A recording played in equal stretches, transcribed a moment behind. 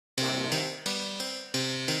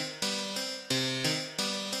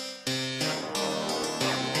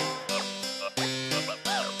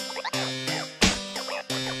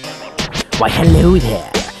Why, hello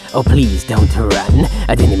there. Oh, please don't run.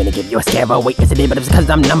 I didn't even give you a scare. Oh, wait, yes, I did, but it's because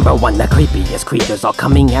I'm number one. The creepiest creatures all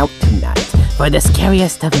coming out tonight for the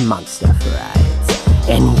scariest of monster frights.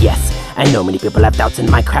 And yes, I know many people have doubts in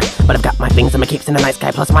my craft, but I've got my things and my capes in the night sky,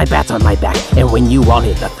 plus my bats on my back. And when you all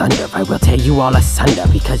hear the thunder, I will tear you all asunder,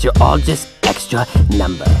 because you're all just extra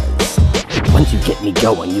numbers. Once you get me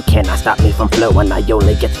going, you cannot stop me from flowing. I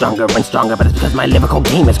only get stronger and stronger, but it's because my lyrical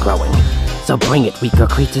game is growing. So bring it, weaker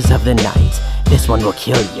creatures of the night. This one will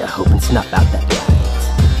kill you, hope and snuff out that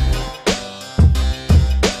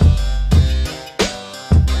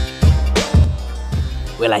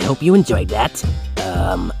light. Well, I hope you enjoyed that.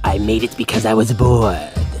 I made it because I was bored.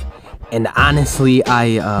 And honestly,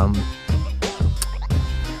 yeah,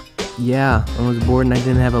 I was bored and I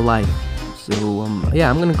didn't have a life. So, yeah,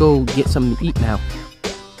 I'm gonna go get something to eat now.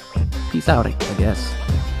 Peace out, I guess.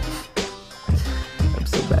 I'm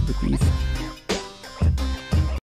so bad with these.